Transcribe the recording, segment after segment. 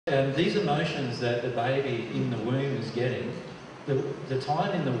These emotions that the baby in the womb is getting, the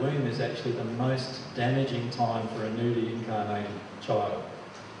time in the womb is actually the most damaging time for a newly incarnated child.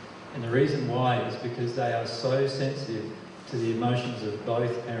 And the reason why is because they are so sensitive to the emotions of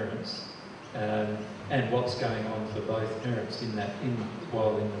both parents and what's going on for both parents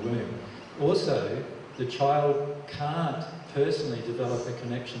while in the womb. Also, the child can't personally develop a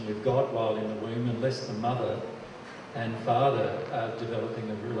connection with God while in the womb unless the mother and father are developing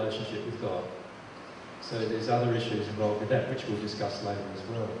a relationship with God. So there's other issues involved with that, which we'll discuss later as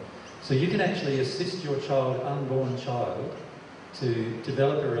well. So you can actually assist your unborn child, to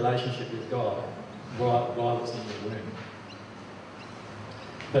develop a relationship with God while it's in the womb.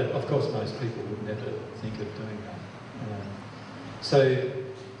 But of course most people would never think of doing that. So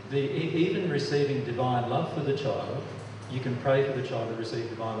even receiving divine love for the child, you can pray for the child to receive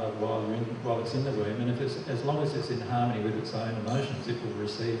divine love while it's in the womb, and as long as it's in harmony with its own emotions, it will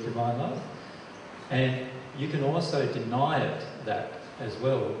receive divine love. And you can also deny it that as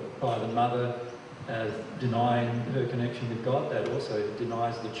well by the mother denying her connection with God. That also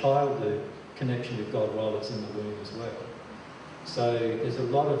denies the child the connection with God while it's in the womb as well. So there's a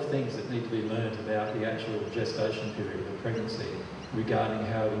lot of things that need to be learned about the actual gestation period of pregnancy regarding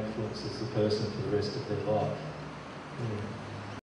how it influences the person for the rest of their life.